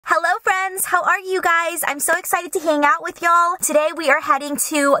friends, how are you guys? I'm so excited to hang out with y'all. Today we are heading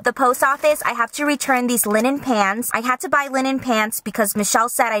to the post office. I have to return these linen pants. I had to buy linen pants because Michelle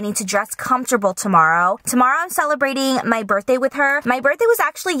said I need to dress comfortable tomorrow. Tomorrow I'm celebrating my birthday with her. My birthday was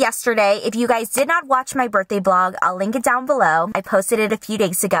actually yesterday. If you guys did not watch my birthday vlog, I'll link it down below. I posted it a few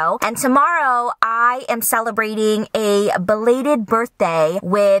days ago. And tomorrow I am celebrating a belated birthday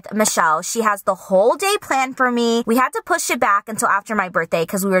with Michelle. She has the whole day planned for me. We had to push it back until after my birthday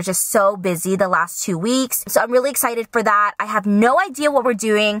because we were just so busy the last 2 weeks. So I'm really excited for that. I have no idea what we're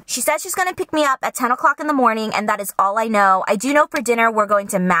doing. She said she's gonna pick me up at 10 o'clock in the morning, and that is all I know. I do know for dinner we're going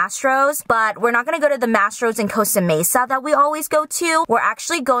to Mastro's, but we're not gonna go to the Mastro's in Costa Mesa that we always go to. We're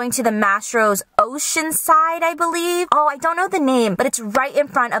actually going to the Mastro's Oceanside, I believe. Oh, I don't know the name, but it's right in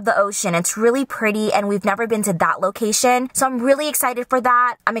front of the ocean. It's really pretty, and we've never been to that location. So I'm really excited for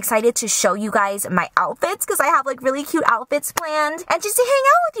that. I'm excited to show you guys my outfits because I have like really cute outfits planned and just to hang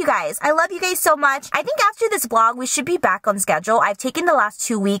out with you guys. I love you guys so much. I think after this vlog, we should be back on schedule. I've taken the last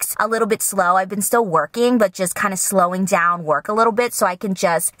 2 weeks a little bit slow. I've been still working, but just kind of slowing down work a little bit so I can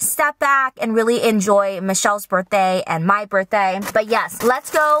just step back and really enjoy Michelle's birthday and my birthday. But yes,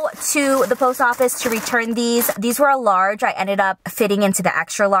 let's go to the post office to return these. These were a large. I ended up fitting into the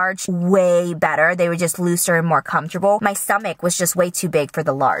extra large way better. They were just looser and more comfortable. My stomach was just way too big for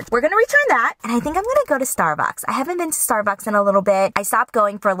the large. We're gonna return that, and I think I'm gonna go to Starbucks. I haven't been to Starbucks in a little bit. I stopped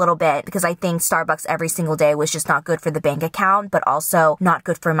going for a little bit because I think Starbucks every single day was just not good for the bank account, but also not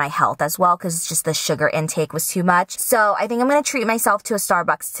good for my health as well because just the sugar intake was too much. So I think I'm gonna treat myself to a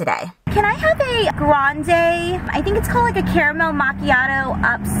Starbucks today. Can I have a grande? I think it's called like a caramel macchiato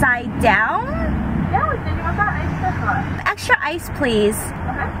upside down. Yeah, did you want that ice or what? Extra ice, please.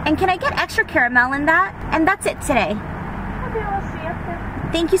 Okay. And can I get extra caramel in that? And that's it today. Okay, we'll see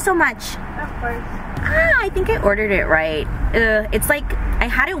after. Thank you so much. Of course. Ah, I think I ordered it right. It's like, I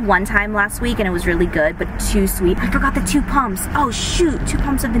had it one time last week and it was really good, but too sweet. I forgot the 2 pumps. Oh shoot, 2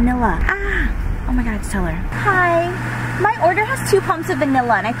 pumps of vanilla. Ah, oh my god, tell her. Hi, my order has 2 pumps of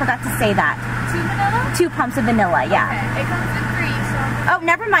vanilla and I forgot to say that. 2 vanilla? 2 pumps of vanilla, yeah. Okay, it comes in 3, so. Oh,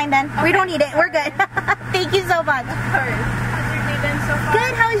 never mind then. Okay. We don't need it, we're good. Thank you so much. Of course. How's your day been so far?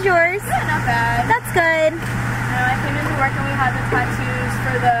 Good, how's yours? Yeah, not bad. That's good. I came into work and we had the tattoos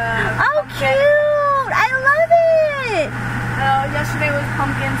for the Oh, pumpkin. cute! I love it! Yesterday was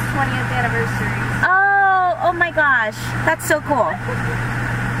Pumpkin's 20th anniversary. Oh my gosh. That's so cool.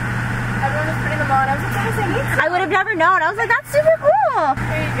 Everyone was putting them on. I was like, guys, I need some. I would have never known. I was like, that's super cool.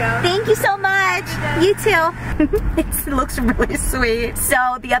 There you go. Thank you so much. You too. It looks really sweet. So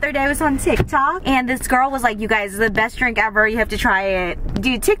the other day I was on TikTok and this girl was like, you guys, it's the best drink ever. You have to try it.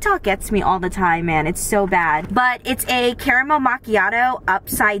 Dude, TikTok gets me all the time, man. It's so bad. But it's a caramel macchiato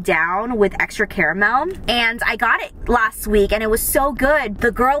upside down with extra caramel. And I got it last week and it was so good.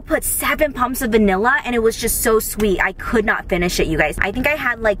 The girl put 7 pumps of vanilla and it was just so sweet. I could not finish it, you guys. I think I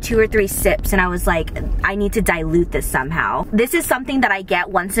had like 2 or 3 sips and I was like, I need to dilute this somehow. This is something that I get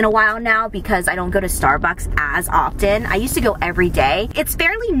once in a while now because I don't go to Starbucks as often. I used to go every day. It's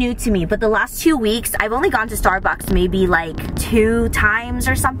fairly new to me, but the last 2 weeks, I've only gone to Starbucks maybe like 2 times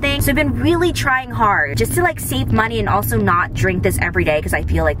or something. So I've been really trying hard just to like save money and also not drink this every day because I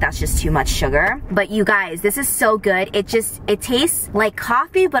feel like that's just too much sugar. But you guys, this is so good. It tastes like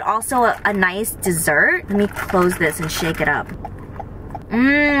coffee, but also a nice dessert. Let me close this and shake it up.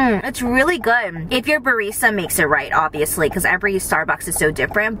 It's really good. If your barista makes it right, obviously, because every Starbucks is so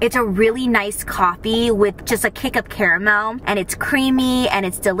different. It's a really nice coffee with just a kick of caramel, and it's creamy and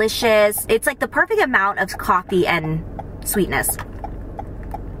it's delicious. It's like the perfect amount of coffee and sweetness.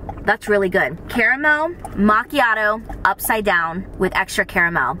 That's really good. Caramel macchiato upside down with extra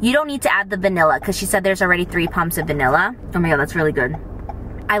caramel. You don't need to add the vanilla because she said there's already 3 pumps of vanilla. Oh my god, that's really good.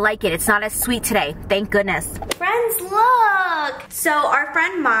 I like it. It's not as sweet today. Thank goodness. Friends, look! So our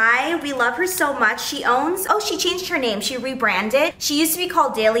friend Mai, we love her so much. She owns, oh, she changed her name. She rebranded. She used to be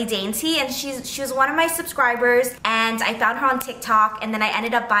called Daily Dainty, and she was one of my subscribers, and I found her on TikTok, and then I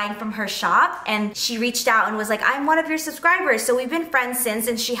ended up buying from her shop, and she reached out and was like, I'm one of your subscribers. So we've been friends since,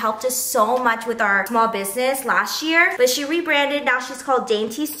 and she helped us so much with our small business last year. But she rebranded. Now she's called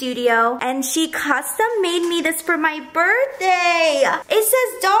Dainty Studio, and she custom made me this for my birthday. It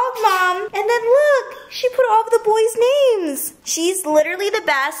says Dog Mom, and then look, she put all of the boys' names. She's literally the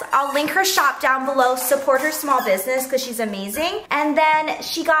best. I'll link her shop down below. Support her small business because she's amazing. And then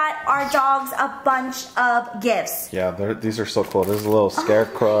she got our dogs a bunch of gifts. Yeah, these are so cool. There's a little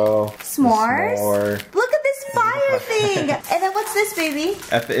scarecrow. S'mores. Look at this fire everything. And then what's this, baby?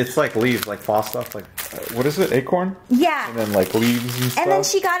 It's like leaves, like fall stuff. Like, what is it? Acorn? Yeah. And then like leaves and stuff. And then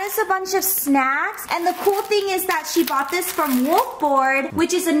she got us a bunch of snacks. And the cool thing is that she bought this from Wolfboard,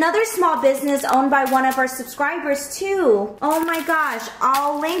 which is another small business owned by one of our subscribers too. Oh my gosh.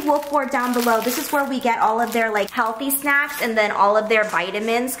 I'll link Wolfboard down below. This is where we get all of their like healthy snacks and then all of their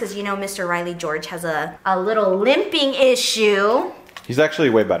vitamins, because you know Mr. Riley George has a little limping issue. He's actually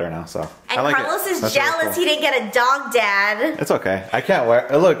way better now, so. And I like Carlos is That's jealous really cool. he didn't get a dog dad. It's okay. I can't wear.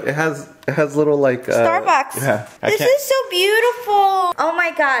 Look, it has little like Starbucks. Yeah. This is so beautiful. Oh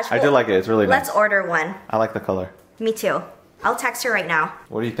my gosh. I do like it. It's really nice. Let's order one. I like the color. Me too. I'll text her right now.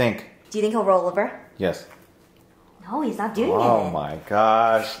 What do you think? Do you think he'll roll over? Yes. No, he's not doing it. Oh my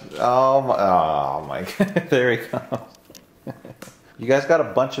gosh. Oh my god. There he comes. You guys got a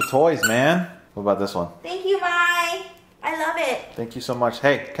bunch of toys, man. What about this one? Thank you, Mai. I love it. Thank you so much.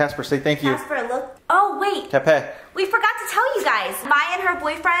 Hey, Casper, say thank you. Casper, look. Oh, wait. Tepe. We forgot to tell you guys. Mai and her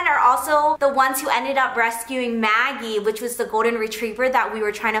boyfriend are also the ones who ended up rescuing Maggie, which was the golden retriever that we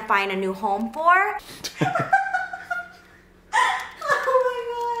were trying to find a new home for.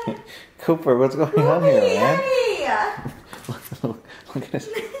 Oh my god. Cooper, what's going on here, man? Hey. Look at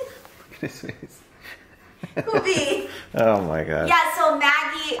his face. Koopy. Oh my god. Yeah, so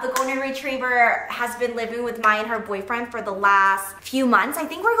Maggie, the golden retriever, has been living with Mai and her boyfriend for the last few months. I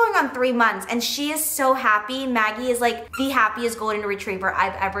think we're going on 3 months, and she is so happy. Maggie is like the happiest golden retriever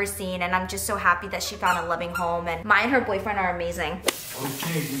I've ever seen, and I'm just so happy that she found a loving home, and Mai and her boyfriend are amazing. Okay,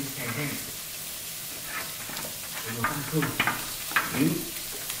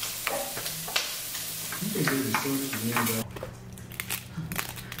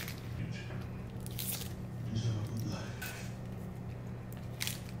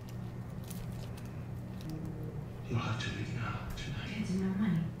 you'll have to leave now tonight. It's my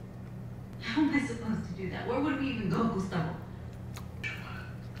money. How am I supposed to do that? Where would we even go, Gustavo?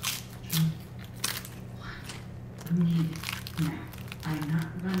 What? We need it now. I am not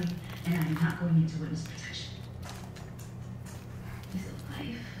running, and I am not going into witness protection. Is it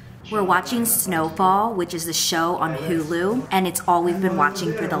life? We're watching Snowfall, which is a show on Hulu, and it's all we've been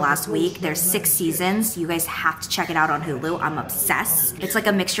watching for the last week. There's 6 seasons. You guys have to check it out on Hulu. I'm obsessed. It's like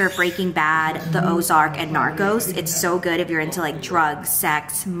a mixture of Breaking Bad, The Ozark, and Narcos. It's so good if you're into like drugs,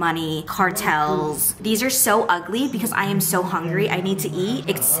 sex, money, cartels. These are so ugly because I am so hungry. I need to eat.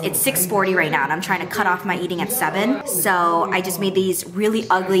 It's 6:40 right now, and I'm trying to cut off my eating at 7. So I just made these really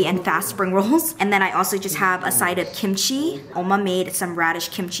ugly and fast spring rolls. And then I also just have a side of kimchi. Oma made some radish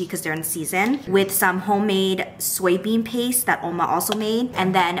kimchi because they're in season, with some homemade soybean paste that Oma also made.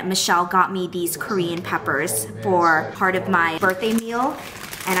 And then Michelle got me these Korean peppers for part of my birthday meal.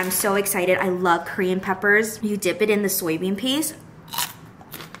 And I'm so excited. I love Korean peppers. You dip it in the soybean paste.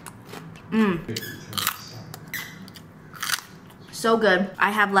 So good.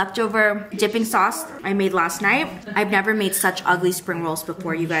 I have leftover dipping sauce I made last night. I've never made such ugly spring rolls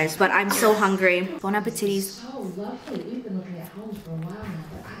before, you guys, but I'm so hungry. Bon appetit. So lovely. We've been looking at homes for a while now,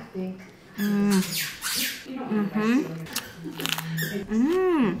 but I think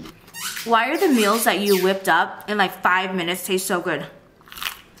Why are the meals that you whipped up in like 5 minutes taste so good?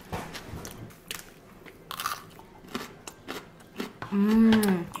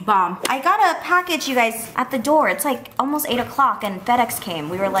 Bomb. I got a package, you guys, at the door. It's like almost 8 o'clock and FedEx came.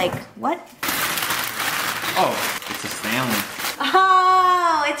 We were like, what? Oh, it's a Stanley.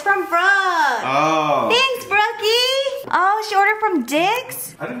 Oh, it's from Brooke. Oh. Thanks, Brookie. Oh, she ordered from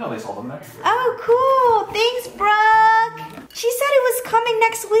Dick's? I didn't know they sold them there. Oh, cool. Thanks, Brooke. She said it was coming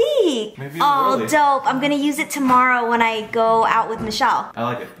next week. Maybe oh, early. dope. I'm gonna use it tomorrow when I go out with Michelle. I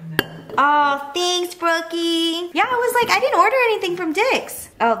like it. Oh, thanks, Brookie. Yeah, I was like, I didn't order anything from Dick's.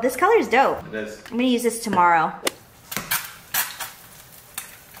 Oh, this color is dope. It is. I'm gonna use this tomorrow.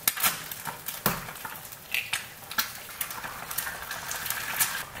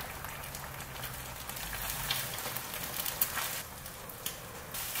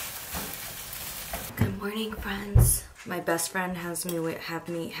 Good morning, friends. My best friend has me what?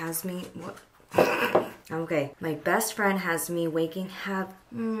 Okay, my best friend has me why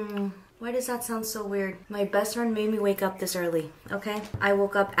does that sound so weird? My best friend made me wake up this early, okay? I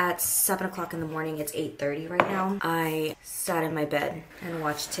woke up at 7 o'clock in the morning. It's 8:30 right now. I sat in my bed and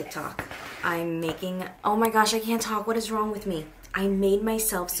watched TikTok. Oh my gosh, I can't talk. What is wrong with me? I made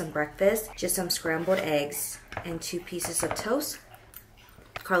myself some breakfast, just some scrambled eggs and 2 pieces of toast.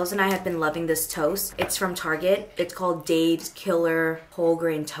 Carlos and I have been loving this toast. It's from Target. It's called Dave's Killer Whole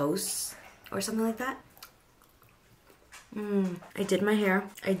Grain Toast or something like that. I did my hair.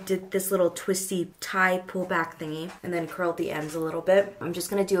 I did this little twisty tie pullback thingy and then curled the ends a little bit. I'm just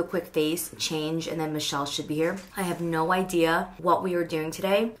gonna do a quick face change and then Michelle should be here. I have no idea what we are doing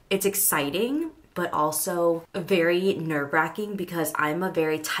today. It's exciting, but also very nerve-wracking because I'm a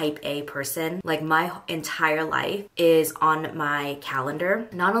very type A person. Like my entire life is on my calendar.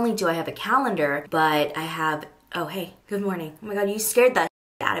 Not only do I have a calendar, but I have, oh hey, good morning. Oh my God, you scared the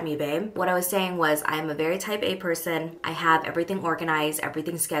out of me, babe. What I was saying was I'm a very type A person. I have everything organized,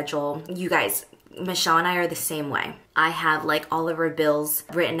 everything scheduled. You guys, Michelle and I are the same way. I have like all of our bills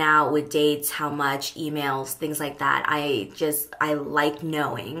written out with dates, how much, emails, things like that. I like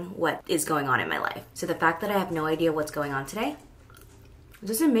knowing what is going on in my life. So the fact that I have no idea what's going on today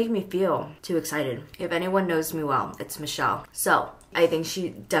doesn't make me feel too excited. If anyone knows me well, it's Michelle. So I think she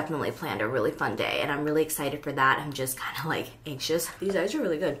definitely planned a really fun day and I'm really excited for that. I'm just kind of like anxious. These eyes are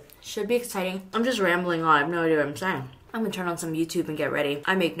really good. Should be exciting. I'm just rambling on. I have no idea what I'm saying. I'm gonna turn on some YouTube and get ready.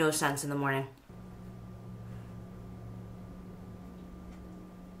 I make no sense in the morning.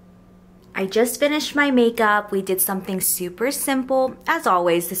 I just finished my makeup. We did something super simple. As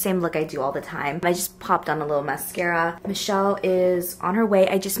always, the same look I do all the time. I just popped on a little mascara. Michelle is on her way.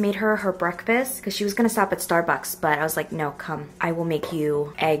 I just made her breakfast because she was gonna stop at Starbucks, but I was like, no, come. I will make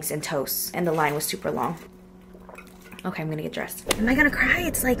you eggs and toast. And the line was super long. Okay, I'm gonna get dressed. Am I gonna cry?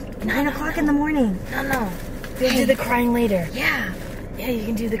 It's like 9 o'clock in the morning. No. We'll do the crying later. Yeah. Yeah, you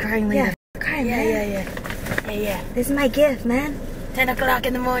can do the crying later. Yeah, crying, man. Yeah. This is my gift, man. 10 o'clock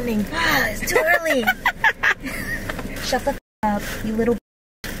in the morning. Ah, it's too early. Shut the f up, you little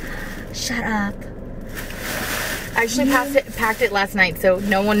shut up. I actually packed it last night, so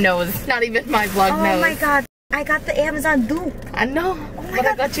no one knows. Not even my vlog knows. Oh my God, I got the Amazon dupe. I know, Oh but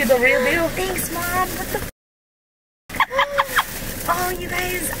I got you the real deal. Thanks, Mom. What the Oh, you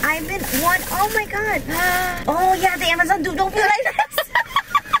guys, I've been one. Oh my God. Oh yeah, the Amazon dupe. Don't feel like this.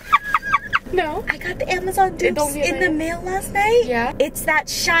 No. I got the Amazon dupes in the mail last night. Yeah. It's that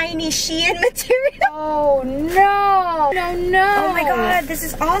shiny Shein material. Oh no. No. Oh my God, this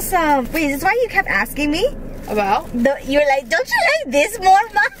is awesome. Wait, is this why you kept asking me? About? You're like, don't you like this more,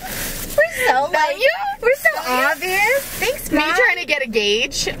 Mom? We're so we're so obvious. Thanks, Mom. Me trying to get a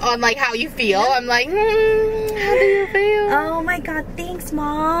gauge on like how you feel. I'm like, how do you feel? Oh my God, thanks,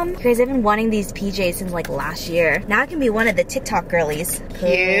 Mom. You guys, I've been wanting these PJs since like last year. Now I can be one of the TikTok girlies. Cute.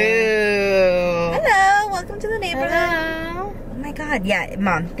 Hello, welcome to the neighborhood. Hello. Oh my God, yeah,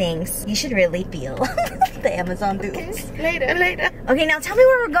 Mom, thanks. You should really feel the Amazon dupes. Later. Okay, now tell me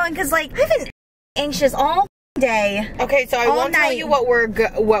where we're going, cause like I've been anxious all day. Okay, so I won't tell you what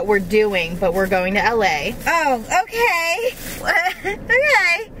we're doing, but we're going to LA. Oh, okay.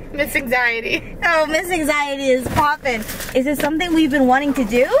 Okay. Miss Anxiety. Oh, Miss Anxiety is popping. Is it something we've been wanting to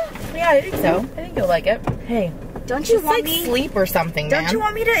do? Yeah, I think so. I think you'll like it. Hey, don't you just want like me sleep or something, Don't man. you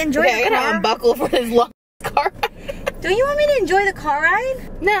want me to enjoy Okay, the I car? gotta unbuckle for this long car ride. Don't you want me to enjoy the car ride?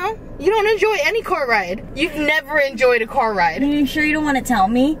 No, you don't enjoy any car ride. You've never enjoyed a car ride. Are you sure you don't want to tell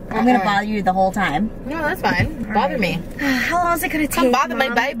me? I'm gonna bother you the whole time. No, that's fine. Bother me. How long is it gonna take? Come bother my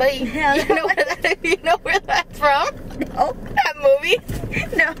Mom? baby. You know where that's from? No. That movie?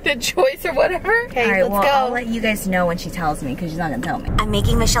 No. The Choice or whatever? Okay, Alright, let's well, go. I'll let you guys know when she tells me, because she's not gonna tell me. I'm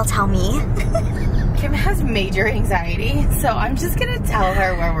making Michelle tell me. Kim has major anxiety, so I'm just gonna tell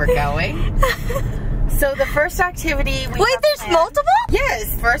her where we're going. So the first activity we Wait, there's planned, multiple?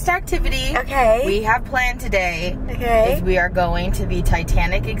 Yes, first activity we have planned today is we are going to the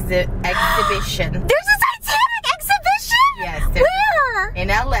Titanic exhibition. There's a Titanic exhibition? Yes. Where? In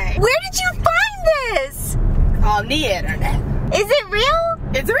LA. Where did you find this? On the internet. Is it real?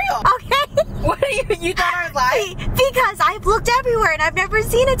 It's real. Okay. What are you thought I was lying? Because I've looked everywhere and I've never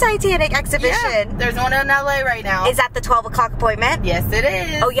seen a Titanic exhibition. Yeah, there's one in LA right now. Is that the 12 o'clock appointment? Yes, it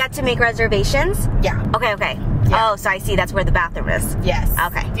is. Oh, you have to make reservations? Yeah. Okay. Yeah. Oh, so I see that's where the bathroom is. Yes.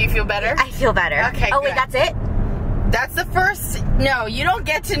 Okay. Do you feel better? I feel better. Okay, Oh, wait, good. that's it? That's the first. No, you don't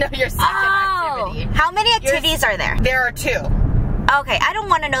get to know your second activity. How many activities are there? There are 2. Okay, I don't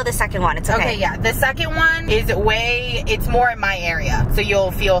want to know the second one. It's okay. Okay, yeah. The second one is it's more in my area, so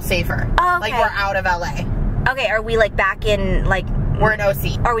you'll feel safer. Oh, okay. Like we're out of LA. Okay, are we like back in like... We're in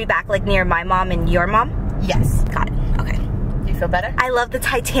OC. Are we back like near my mom and your mom? Yes. Got it. Okay. Do you feel better? I love the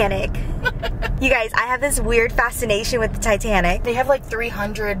Titanic. You guys, I have this weird fascination with the Titanic. They have like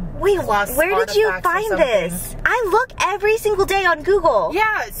 300 Wait, plus where did you artifacts or find something. this? I look every single day on Google.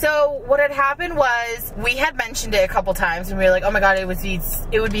 Yeah, so what had happened was we had mentioned it a couple times and we were like, oh my God, it would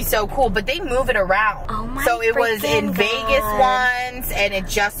be so cool, but they move it around. Oh my So it was in freaking Vegas God. once, and it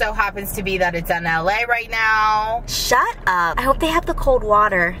just so happens to be that it's in LA right now. Shut up. I hope they have the cold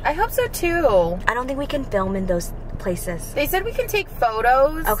water. I hope so too. I don't think we can film in those places? They said we can take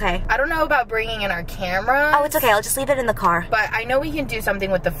photos. Okay. I don't know about bringing in our camera. Oh, it's okay. I'll just leave it in the car. But I know we can do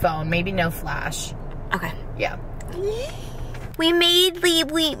something with the phone. Maybe no flash. Okay. Yeah. We made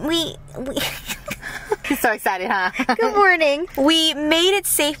So excited, huh? Good morning. We made it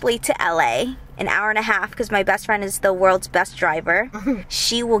safely to LA. An hour and a half because my best friend is the world's best driver.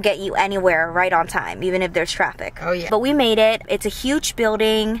 She will get you anywhere right on time, even if there's traffic. Oh yeah. But we made it. It's a huge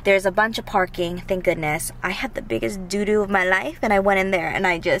building. There's a bunch of parking, thank goodness. I had the biggest doo-doo of my life and I went in there and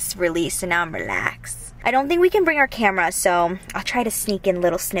I just released and now I'm relaxed. I don't think we can bring our camera, so I'll try to sneak in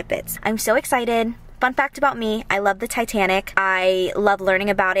little snippets. I'm so excited. Fun fact about me, I love the Titanic. I love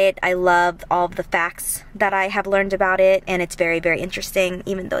learning about it. I love all of the facts that I have learned about it, and it's very, very interesting,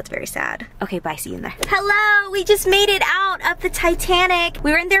 even though it's very sad. Okay, bye, see you in there. Hello, we just made it out of the Titanic.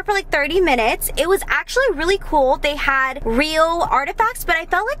 We were in there for like 30 minutes. It was actually really cool. They had real artifacts, but I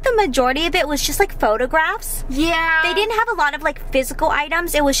felt like the majority of it was just like photographs. Yeah. They didn't have a lot of like physical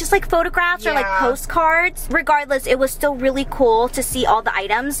items. It was just like photographs or like postcards. Regardless, it was still really cool to see all the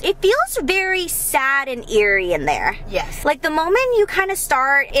items. It feels very sad and eerie in there. Yes. Like the moment you kind of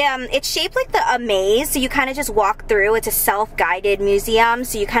start, it's shaped like a maze, so you kind of just walk through. It's a self-guided museum,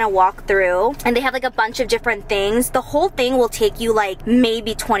 so you kind of walk through, and they have like a bunch of different things. The whole thing will take you like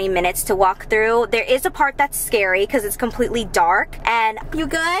maybe 20 minutes to walk through. There is a part that's scary because it's completely dark. And you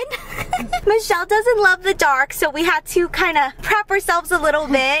good? Michelle doesn't love the dark, so we had to kind of prep ourselves a little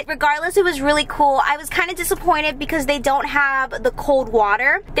bit. Regardless, it was really cool. I was kind of disappointed because they don't have the cold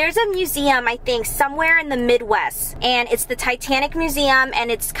water. There's a museum, I think, somewhere in the Midwest, and it's the Titanic Museum, and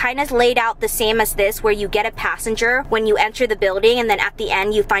it's kind of laid out the same as this, where you get a passenger when you enter the building, and then at the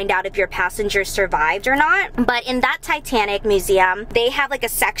end you find out if your passenger survived or not. But in that Titanic Museum, they have like a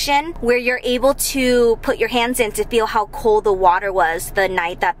section where you're able to put your hands in to feel how cold the water was the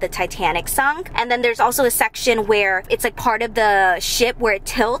night that the Titanic sunk. And then there's also a section where it's like part of the ship where it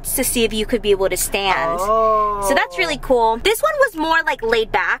tilts to see if you could be able to stand. Oh. So that's really cool. This one was more like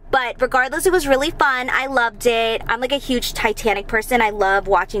laid back, but regardless, it was really fun. I loved it. I'm like a huge Titanic person. I love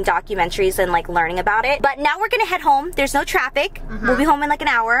watching documentaries and like learning about it. But now we're gonna head home. There's no traffic. We'll be home in like an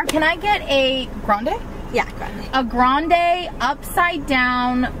hour. Can I get a grande? Yeah, grande. A grande upside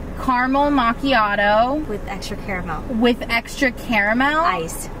down caramel macchiato With extra caramel. with extra caramel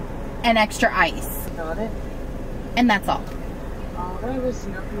Ice. and extra ice. Got it. And that's all. Alright, we'll see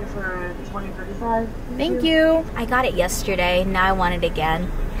you up here for 2035. Thank you. I got it yesterday. Now I want it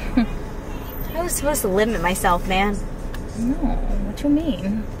again. I was supposed to limit myself, man. No, what you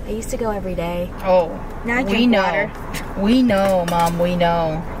mean? I used to go every day. Oh, Now I we drink know. water. We know, Mom, we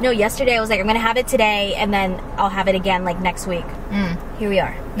know. No, yesterday I was like, I'm gonna have it today, and then I'll have it again like next week. Here we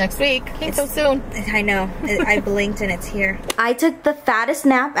are. Next week. Came so soon. I know. I blinked and it's here. I took the fattest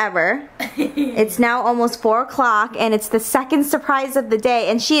nap ever. It's now almost 4 o'clock and it's the second surprise of the day,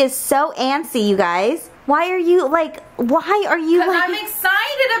 and she is so antsy, you guys. Why are you like, Because I'm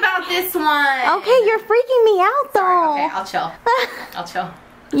excited about this one. Okay, you're freaking me out though. Sorry, okay, I'll chill. I'll chill.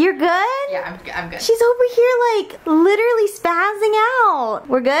 You're good? Yeah, I'm good. She's over here like literally spazzing out.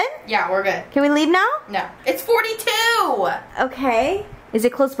 We're good? Yeah, we're good. Can we leave now? No. It's 42! Okay. Is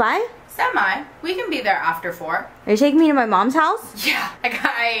it close by? Semi. We can be there after 4. Are you taking me to my mom's house? Yeah.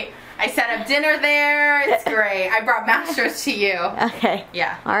 I set up dinner there. It's great. I brought Masters to you. Okay.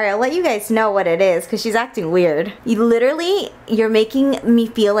 Yeah. Alright, I'll let you guys know what it is because she's acting weird. You're making me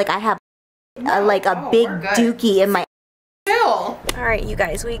feel like I have a big we're good. dookie in my... Chill. Alright, you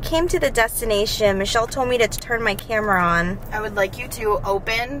guys, we came to the destination. Michelle told me to turn my camera on. I would like you to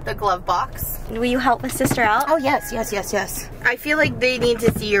open the glove box. Will you help my sister out? Oh, yes. I feel like they need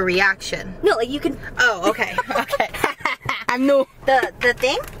to see your reaction. No, like you can... Oh, okay. Okay. I'm new. The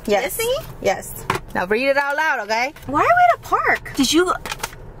thing? Yes. This thingy? Yes. Now read it out loud, okay? Why are we at a park? Did you...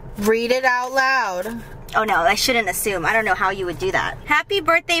 Read it out loud. Oh no, I shouldn't assume. I don't know how you would do that. Happy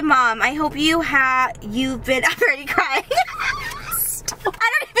birthday, Mom. I hope you've been... I'm already crying. I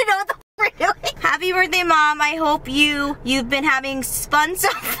don't even know what the we're doing. Happy birthday, Mom. I hope you've been having fun so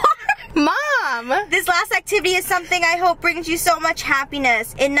far. Mom! This last activity is something I hope brings you so much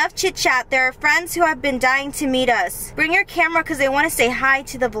happiness. Enough chit chat. There are friends who have been dying to meet us. Bring your camera because they want to say hi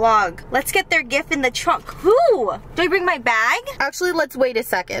to the vlog. Let's get their gift in the trunk. Who? Do I bring my bag? Actually, let's wait a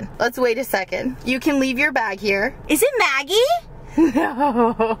second. You can leave your bag here. Is it Maggie?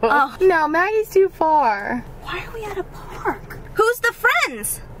 No. Oh. No, Maggie's too far. Why are we at a park? Who's the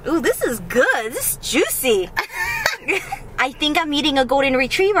friends? Ooh, this is good. This is juicy. I think I'm eating a golden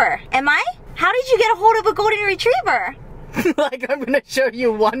retriever. Am I? How did you get a hold of a golden retriever? Like I'm gonna show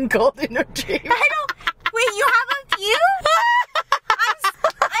you one golden retriever. I don't... Wait, you have a few?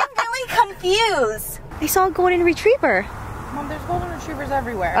 I'm really confused. I saw a golden retriever. Mom, there's golden retrievers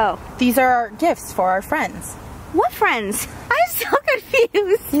everywhere. Oh. These are gifts for our friends. What friends? I'm so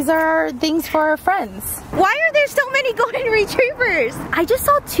confused. These are things for our friends. Why are there so many golden retrievers? I just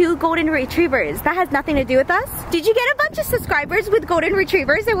saw 2 golden retrievers. That has nothing to do with us. Did you get a bunch of subscribers with golden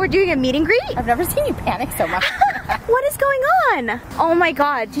retrievers and we're doing a meet and greet? I've never seen you panic so much. What is going on? Oh my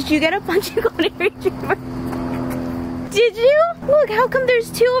god, did you get a bunch of golden retrievers? Did you? Look, how come there's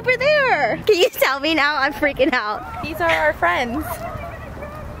 2 over there? Can you tell me now? I'm freaking out. These are our friends.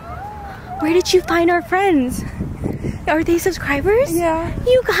 Where did you find our friends? Are they subscribers? Yeah.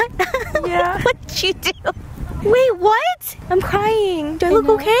 You got Yeah. What did you do? Wait, what? I'm crying. Do I look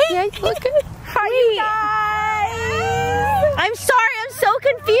okay? Yeah, you look good. Hi, you guys. I'm sorry, I'm so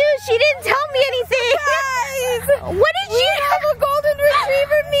confused. She didn't tell me anything. Guys. What did you have a golden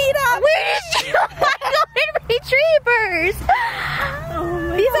retriever meetup. Where did you find golden retrievers?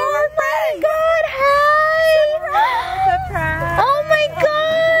 These are our friends. God, hi. Surprise. Oh my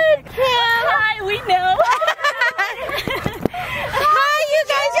god. Cam. Hi, we know. Hi, you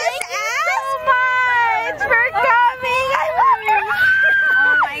guys just asked so much for coming. I love you.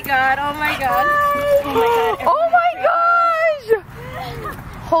 Oh my god, oh my god. Oh my gosh.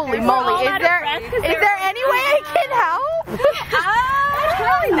 Holy moly. Is there any way I can help?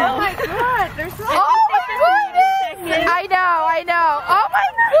 No. Oh my god. There's so oh my goodness. I know. Oh my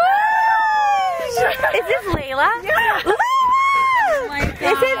gosh. Is this Layla? Oh my god.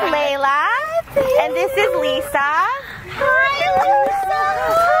 This is Layla. And this is Lisa. Hi, Lisa.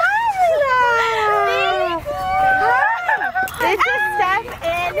 Hi. This is Steph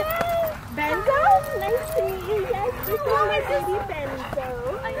and Benzo. Nice to meet you guys. This is my baby Benzo.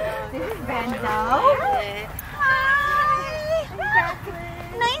 This is Benzo. Hi.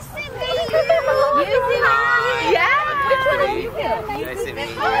 Nice to meet you. You too. Yeah. Which one are you? Nice to meet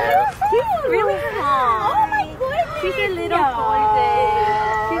you. She's really small. Oh my goodness. She's a little golden.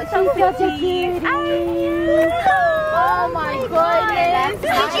 She's such a cutie. Oh my goodness.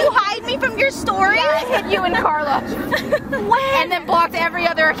 Did you hide me from your story? I hid you and Carlos. And then blocked every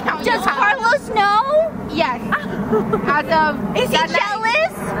other account. Does Carlos know? Yes. As of Is he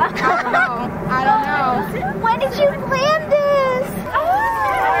jealous? I don't know. When did you plan this?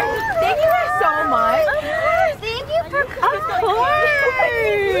 Thank you guys so much. Thank you for coming. Of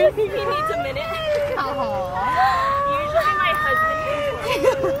course. He needs a minute. Usually my husband.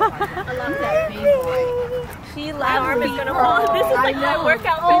 I love that big boy. She My loves arm is gonna fall. This is like my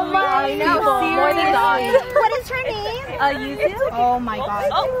workout for me. I know. More than dogs. What is her name? YouTube. Oh my god.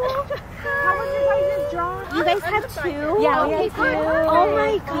 Oh. How was your guys' draw? You guys have 2? Yeah, Okay, cool. Oh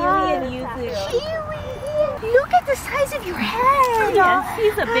my god. and YouTube. Kiwi. Look at the size of your head. Yes,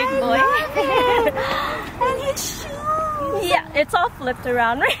 he's a big boy. And his shoes. Yeah, it's all flipped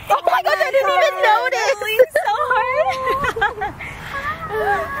around, right? Oh my god, I didn't even notice. So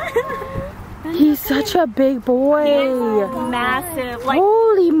hard. He's such a big boy. Massive. Like,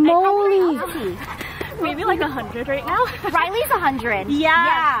 Holy moly. maybe like 100 right now. Riley's 100.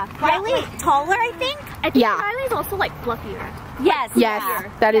 Yeah. Riley taller, I think. I think Yeah. Riley's also like fluffier. Yes. Yes,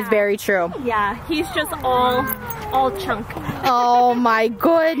 that is very true. Yeah, he's just all chunk. Oh my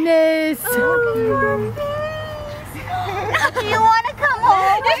goodness. Do you want to come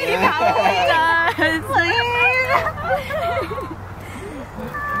home? He probably does.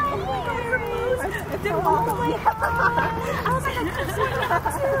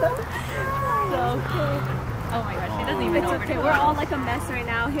 Oh my gosh, she doesn't even know. It's okay, we're all like a mess right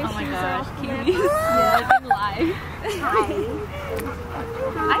now. His shoes are all cuties. Yeah, living life. Hi.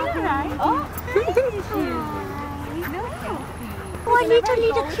 Oh, Oh, I need to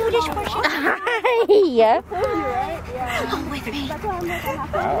lead a cutish person. Yeah. Come with me.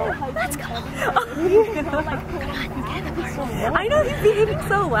 Let's go. I know he's behaving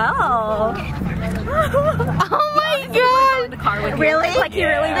so well. Oh my god. The car with Really? Like he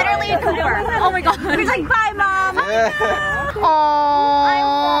really Literally a Cooper. Oh my god. He's like, bye, Mom. Aww.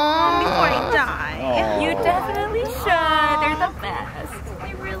 Before I die. You definitely should. They're the best.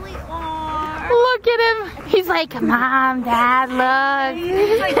 They really are. Look at him. He's like, Mom, Dad, look.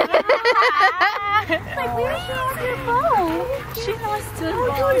 He's like, like, where did you have your phone? She lost it.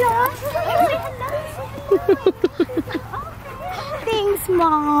 Thanks,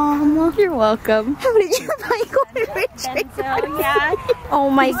 Mom. You're welcome. How did you find Golden Retriever? Yeah. Oh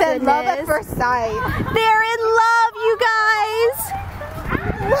my He said goodness. love at first sight. They're in love, you guys.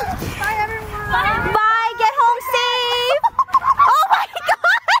 Bye, everyone. Bye. Get home safe. Oh my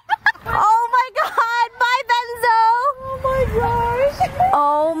god. Oh my god. Bye, Benzo. Oh my gosh.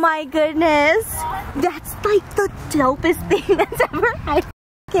 Oh my goodness. That's like the dopest thing that's ever happened.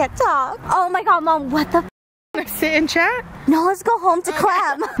 Can't talk. Oh my god, Mom, what the Sit and chat? No, let's go home to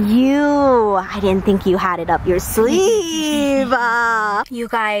clam. I didn't think you had it up your sleeve. You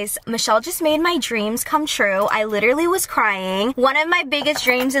guys, Michelle just made my dreams come true. I literally was crying. One of my biggest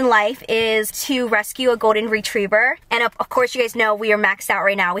dreams in life is to rescue a golden retriever. And of course, you guys know we are maxed out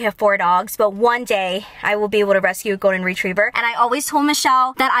right now. We have 4 dogs, but one day I will be able to rescue a golden retriever. And I always told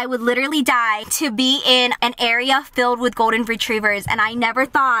Michelle that I would literally die to be in an area filled with golden retrievers. And I never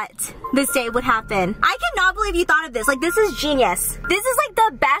thought this day would happen. I cannot believe you thought of this. Like, this is genius. This is like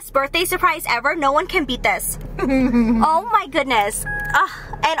the best birthday surprise ever. No one can beat this. Oh my goodness.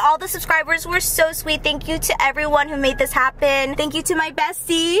 And all the subscribers were so sweet. Thank you to everyone who made this happen. Thank you to my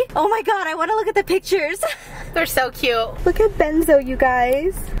bestie. Oh my god, I want to look at the pictures. They're so cute. Look at Benzo, you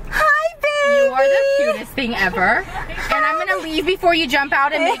guys. Hi, baby. You are the cutest thing ever. And I'm gonna leave before you jump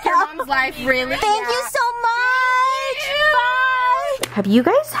out and make your mom's life really. Thank you so much. Bye. Have you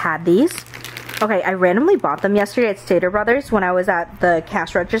guys had these? Okay, I randomly bought them yesterday at Stater Brothers when I was at the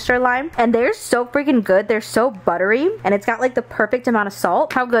cash register line. And they're so freaking good. They're so buttery. And it's got like the perfect amount of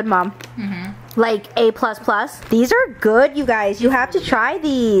salt. How good, Mom? Like A++. These are good, you guys. You have to try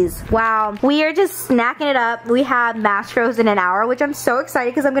these. Wow. We are just snacking it up. We have Mastros in an hour, which I'm so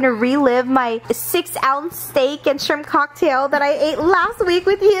excited because I'm going to relive my 6-ounce steak and shrimp cocktail that I ate last week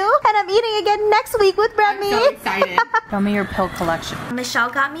with you. And I'm eating again next week with Remy. I'm so excited. Show me your pill collection. Michelle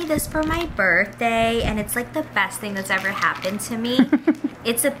got me this for my birthday, and it's like the best thing that's ever happened to me.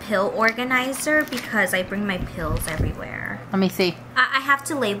 It's a pill organizer because I bring my pills everywhere. Let me see. I have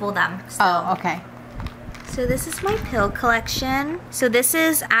to label them. So. Oh, okay. So this is my pill collection. So this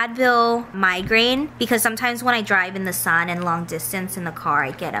is Advil migraine because sometimes when I drive in the sun and long distance in the car,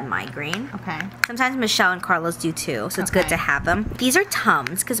 I get a migraine. Okay. Sometimes Michelle and Carlos do too, so it's good to have them. These are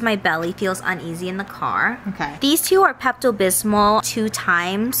Tums because my belly feels uneasy in the car. Okay. These 2 are Pepto-Bismol 2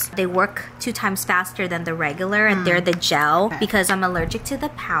 times. They work 2 times faster than the regular, and they're the gel because I'm allergic to the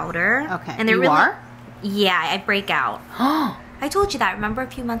powder. Okay. And they're you really, are? Yeah, I break out. I told you that. Remember a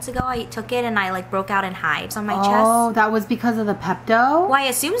few months ago I took it and I like broke out in hives on my chest? Oh, that was because of the Pepto? Well, I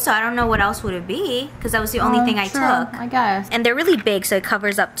assume so. I don't know what else would it be because that was the only thing I true, took. I guess. And they're really big, so it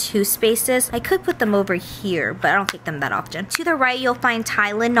covers up 2 spaces. I could put them over here, but I don't take them that often. To the right, you'll find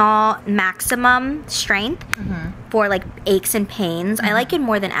Tylenol Maximum Strength for like aches and pains. I like it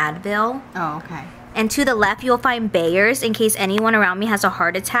more than Advil. Oh, okay. And to the left, you'll find Bayer's. In case anyone around me has a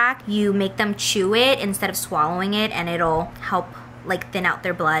heart attack, you make them chew it instead of swallowing it, and it'll help like thin out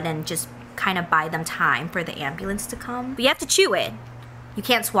their blood and just kind of buy them time for the ambulance to come. But you have to chew it. You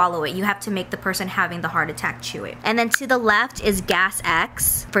can't swallow it. You have to make the person having the heart attack chew it. And then to the left is Gas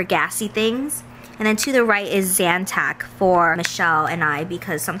X for gassy things. And then to the right is Zantac for Michelle and I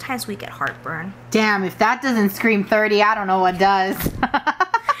because sometimes we get heartburn. Damn, if that doesn't scream 30, I don't know what does.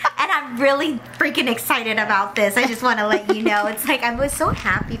 And I'm really freaking excited about this. I just want to let you know. It's like I was so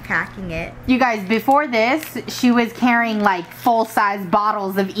happy packing it. You guys, before this, she was carrying like full-size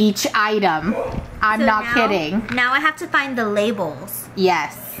bottles of each item. I'm not kidding. Now I have to find the labels.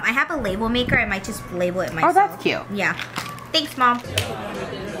 Yes. I have a label maker. I might just label it myself. Oh, that's cute. Yeah. Thanks, Mom.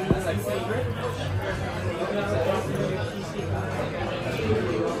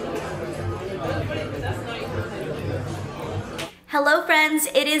 Hello friends,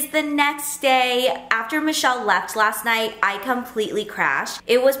 it is the next day. After Michelle left last night, I completely crashed.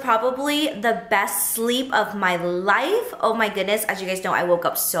 It was probably the best sleep of my life. Oh my goodness, as you guys know, I woke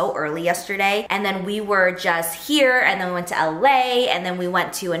up so early yesterday and then we were just here and then we went to LA and then we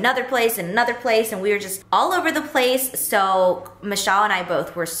went to another place and we were just all over the place. So Michelle and I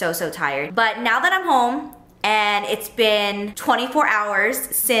both were so tired. But now that I'm home, and it's been 24 hours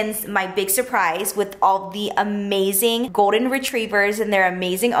since my big surprise with all the amazing golden retrievers and their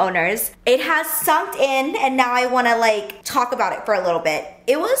amazing owners. It has sunk in and now I wanna like talk about it for a little bit.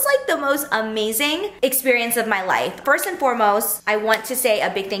 It was like the most amazing experience of my life. First and foremost, I want to say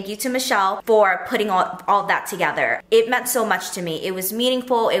a big thank you to Michelle for putting all that together. It meant so much to me. It was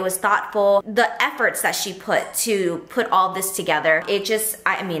meaningful, it was thoughtful. The efforts that she put to put all this together, it just,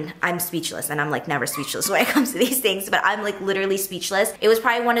 I mean, I'm speechless and I'm like never speechless when it comes to these things, but I'm like literally speechless. It was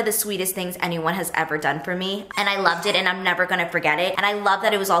probably one of the sweetest things anyone has ever done for me and I loved it and I'm never gonna forget it. And I love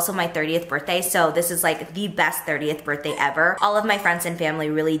that it was also my 30th birthday, so this is like the best 30th birthday ever. All of my friends and family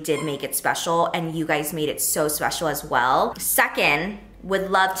really did make it special and you guys made it so special as well. Second,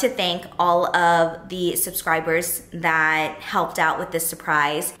 would love to thank all of the subscribers that helped out with this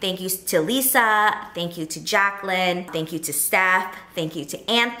surprise. Thank you to Lisa, thank you to Jacqueline, thank you to Steph, thank you to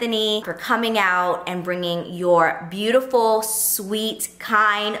Anthony for coming out and bringing your beautiful, sweet,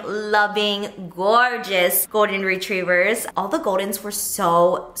 kind, loving, gorgeous golden retrievers. All the Goldens were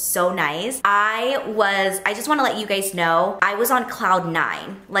so nice. I just want to let you guys know, I was on cloud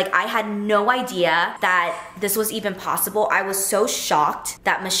 9. Like, I had no idea that this was even possible. I was so shocked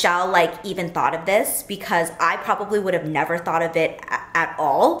that Michelle like even thought of this, because I probably would have never thought of it at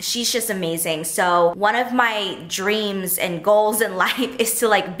all. She's just amazing. So one of my dreams and goals in life is to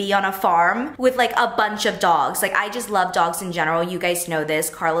like be on a farm with like a bunch of dogs. Like, I just love dogs in general. You guys know this.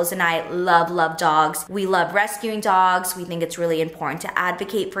 Carlos and I love dogs. We love rescuing dogs. We think it's really important to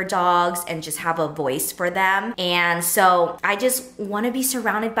advocate for dogs and just have a voice for them. And so I just want to be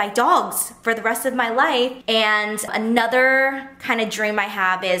surrounded by dogs for the rest of my life. And another kind of dream I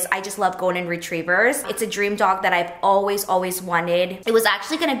have is I just love golden retrievers. It's a dream dog that I've always wanted. It was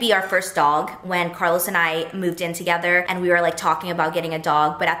actually going to be our first dog when Carlos and I moved in together, and we were like talking about getting a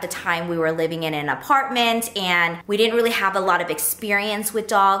dog, but at the time we were living in an apartment and we didn't really have a lot of experience with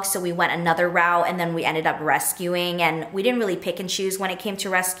dogs, so we went another route, and then we ended up rescuing, and we didn't really pick and choose when it came to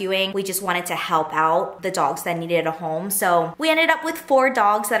rescuing. We just wanted to help out the dogs that needed a home. So we ended up with 4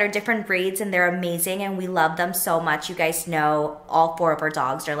 dogs that are different breeds, and they're amazing and we love them so much. You guys know all 4 of our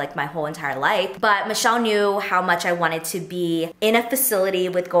dogs are like my whole entire life. But Michelle knew how much I wanted to be in a facility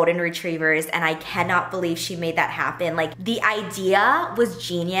with golden retrievers, and I cannot believe she made that happen. Like, the idea was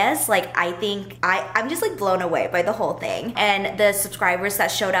genius. Like, I think I'm just like blown away by the whole thing. And the subscribers that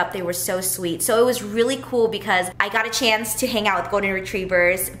showed up, they were so sweet. So it was really cool because I got a chance to hang out with golden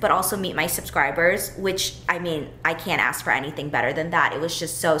retrievers, but also meet my subscribers, which, I mean, I can't ask for anything better than that. It was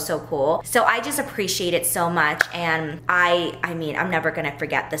just so cool. So I just appreciate it so much, and I mean, I'm never gonna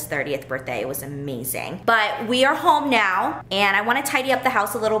forget this 30th birthday. It was amazing. But we are home now, and I want to tidy up the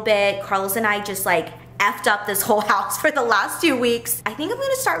house a little bit. Carlos and I just like effed up this whole house for the last 2 weeks. I think I'm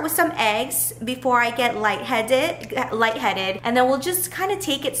gonna start with some eggs before I get lightheaded, and then we'll just kind of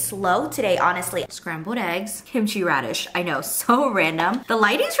take it slow today, honestly. Scrambled eggs, kimchi radish. I know, so random. The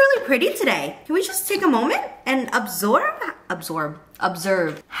lighting's really pretty today. Can we just take a moment and observe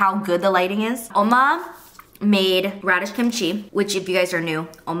how good the lighting is? Oma made radish kimchi, which, if you guys are new,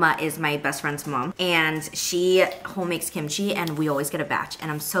 Oma is my best friend's mom, and she home makes kimchi, and we always get a batch,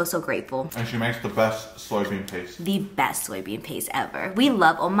 and I'm so grateful. And she makes the best soybean paste. The best soybean paste ever. We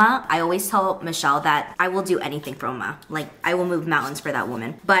love Oma. I always tell Michelle that I will do anything for Oma. Like, I will move mountains for that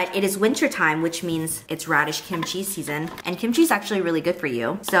woman. But it is winter time, which means it's radish kimchi season, and kimchi is actually really good for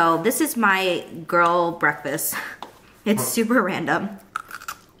you. So this is my girl breakfast. It's super random.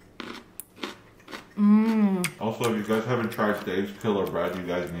 Also, if you guys haven't tried Dave's Killer Bread, you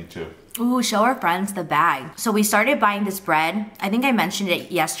guys need to. Ooh, show our friends the bag. So we started buying this bread. I think I mentioned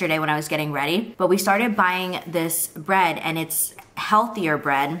it yesterday when I was getting ready, but we started buying this bread, and it's healthier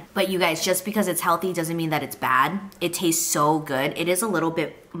bread. But you guys, just because it's healthy doesn't mean that it's bad. It tastes so good. It is a little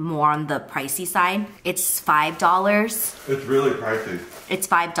bit more on the pricey side. It's $5. It's really pricey. It's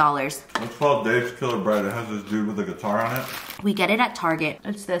 $5. It's called Dave's Killer Bread. It has this dude with a guitar on it. We get it at Target.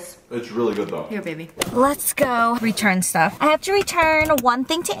 It's this. It's really good though. Here, baby. Let's go return stuff. I have to return one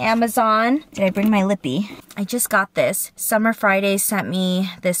thing to Amazon. Did I bring my lippy? I just got this. Summer Fridays sent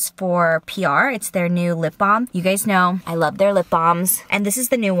me this for PR. It's their new lip balm. You guys know I love their lip balms. And this is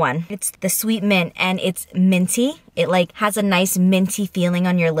the new one. It's the Sweet Mint, and it's minty. It like has a nice minty feeling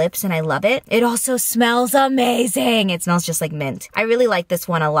on your lips, and I love it. It also smells amazing. It smells just like mint. I really like this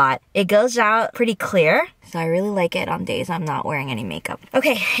one a lot. It goes out pretty clear, so I really like it on days I'm not wearing any makeup.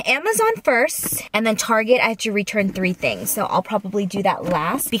 Okay, Amazon first, and then Target. I have to return 3 things, so I'll probably do that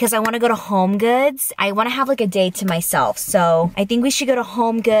last because I want to go to Home Goods. I want to have like a day to myself, so I think we should go to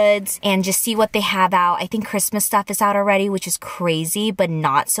Home Goods and just see what they have out. I think Christmas stuff is out already, which is crazy, but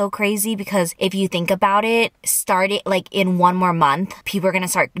not so crazy, because if you think about it, starting like in 1 more month, people are gonna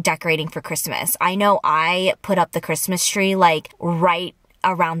start decorating for Christmas. I know I put up the Christmas tree like right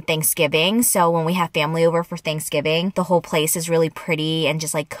around Thanksgiving, so when we have family over for Thanksgiving, the whole place is really pretty and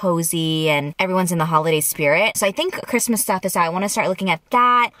just like cozy, and everyone's in the holiday spirit. So I think Christmas stuff is out. I want to start looking at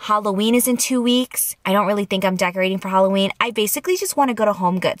that. Halloween is in 2 weeks. I don't really think I'm decorating for Halloween. I basically just want to go to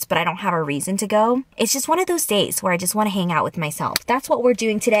Home Goods, but I don't have a reason to go. It's just one of those days where I just want to hang out with myself. That's what we're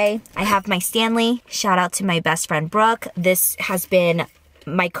doing today. I have my Stanley. Shout out to my best friend Brooke. This has been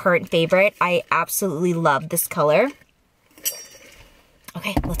my current favorite. I absolutely love this color.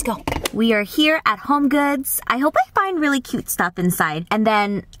 Okay, let's go. We are here at Home Goods. I hope I find really cute stuff inside. And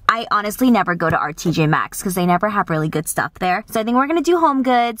then I honestly never go to our TJ Maxx because they never have really good stuff there. So I think we're gonna do Home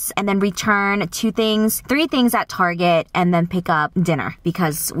Goods and then return 3 things at Target and then pick up dinner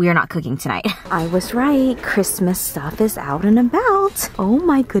because we are not cooking tonight. I was right. Christmas stuff is out and about. Oh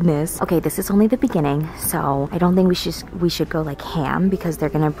my goodness. Okay, this is only the beginning, so I don't think we should go like ham because they're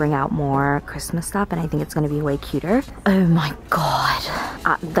gonna bring out more Christmas stuff and I think it's gonna be way cuter. Oh my god.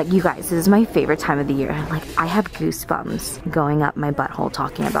 Like you guys, this is my favorite time of the year. Like I have goosebumps going up my butthole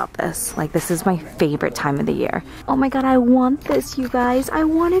talking about this. Like this is my favorite time of the year. Oh my god, I want this, you guys. I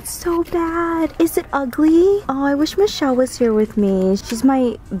want it so bad. Is it ugly? Oh, I wish Michelle was here with me. She's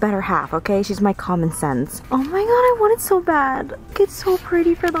my better half, okay? She's my common sense. Oh my god, I want it so bad. It's so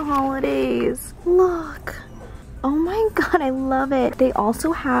pretty for the holidays. Look. Oh my god, I love it. They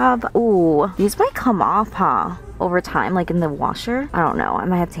also have, ooh, these might come off, huh? Over time, like in the washer. I don't know. I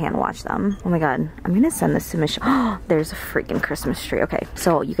might have to hand wash them. Oh my god. I'm gonna send this to Michelle. Oh, there's a freaking Christmas tree. Okay,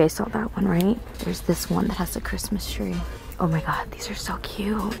 so you guys saw that one, right? There's this one that has a Christmas tree. Oh my god, these are so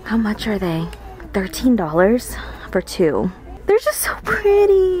cute. How much are they? $13 for 2. They're just so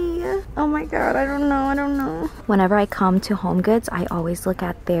pretty. Oh my god, I don't know. Whenever I come to Home Goods, I always look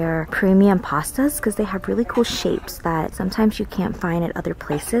at their premium pastas because they have really cool shapes that sometimes you can't find at other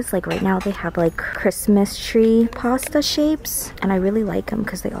places. Like right now they have like Christmas tree pasta shapes and I really like them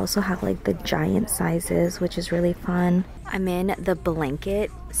because they also have like the giant sizes, which is really fun. I'm in the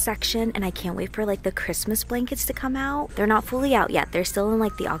blanket section and I can't wait for like the Christmas blankets to come out. They're not fully out yet. They're still in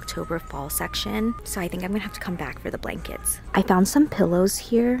like the October fall section. So I think I'm gonna have to come back for the blankets. I found some pillows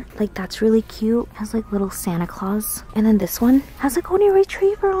here. Like that's really cute. It has like little Santa Claus. And then this one has a golden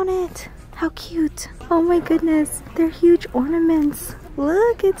retriever on it. How cute. Oh my goodness. They're huge ornaments.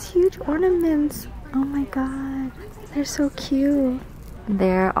 Look, it's huge ornaments. Oh my god. They're so cute.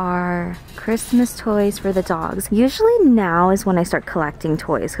 There are Christmas toys for the dogs. Usually now is when I start collecting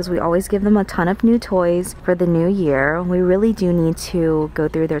toys because we always give them a ton of new toys for the new year. We really do need to go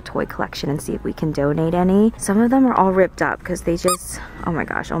through their toy collection and see if we can donate any. Some of them are all ripped up because they just, oh my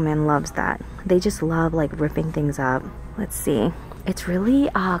gosh, oh man loves that. They just love like ripping things up. Let's see. It's really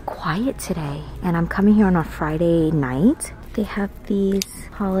quiet today and I'm coming here on a Friday night. They have these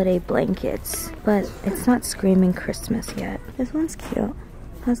holiday blankets, but it's not screaming Christmas yet. This one's cute.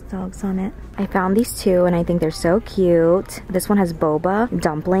 Has dogs on it. I found these two and I think they're so cute. This one has boba,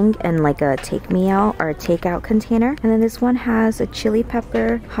 dumpling, and like a take me out or a takeout container. And then this one has a chili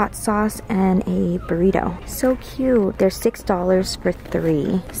pepper, hot sauce, and a burrito. So cute. They're $6 for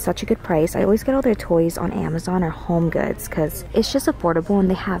 3. Such a good price. I always get all their toys on Amazon or Home Goods because it's just affordable and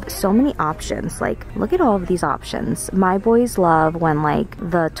they have so many options. Like, look at all of these options. My boys love when like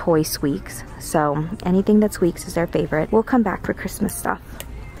the toy squeaks. So anything that squeaks is their favorite. We'll come back for Christmas stuff.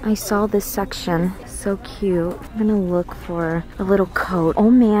 I saw this section, so cute. I'm gonna look for a little coat.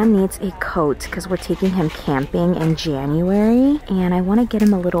 Oh man needs a coat because we're taking him camping in January and I want to get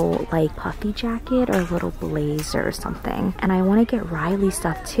him a little like puffy jacket or a little blazer or something. And I want to get Riley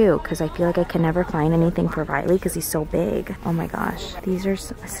stuff too because I feel like I can never find anything for Riley because he's so big. Oh my gosh, is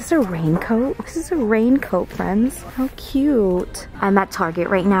this a raincoat? This is a raincoat, friends. How cute. I'm at Target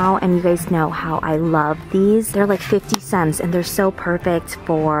right now and you guys know how I love these. They're like 50 cents and they're so perfect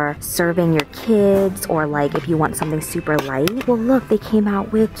for serving your kids or like if you want something super light. Well look, they came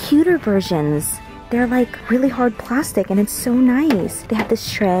out with cuter versions. They're like really hard plastic and it's so nice. They have this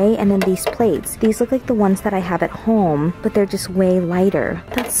tray and then these plates. These look like the ones that I have at home, but they're just way lighter.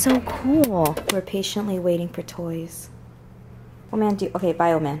 That's so cool. We're patiently waiting for toys. Oh man, okay,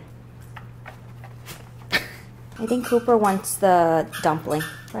 bye, oh man. I think Cooper wants the dumpling.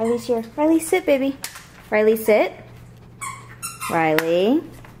 Riley's here. Riley, sit, baby. Riley, sit. Riley.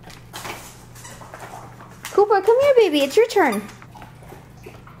 Cooper, come here, baby. It's your turn.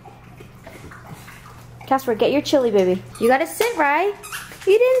 Casper, get your chili, baby. You gotta sit, right?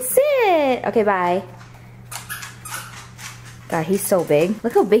 You didn't sit. Okay, bye. God, he's so big.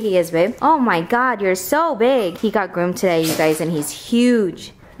 Look how big he is, babe. Oh my God, you're so big. He got groomed today, you guys, and he's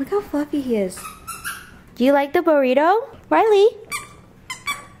huge. Look how fluffy he is. Do you like the burrito? Riley?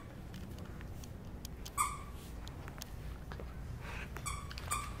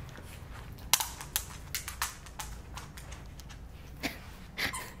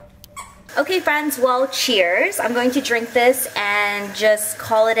 Okay friends, well cheers. I'm going to drink this and just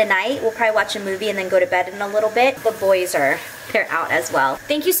call it a night. We'll probably watch a movie and then go to bed in a little bit. The boys are they're out as well.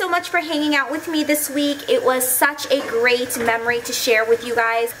 Thank you so much for hanging out with me this week. It was such a great memory to share with you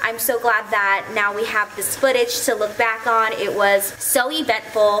guys. I'm so glad that now we have this footage to look back on. It was so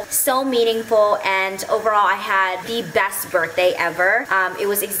eventful, so meaningful, and overall I had the best birthday ever. It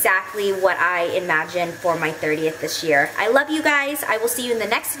was exactly what I imagined for my 30th this year. I love you guys. I will see you in the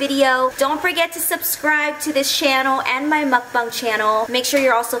next video. Don't forget to subscribe to this channel and my mukbang channel. Make sure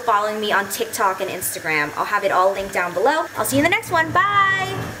you're also following me on TikTok and Instagram. I'll have it all linked down below. I'll see you in the next one.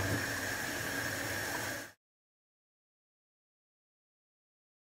 Bye!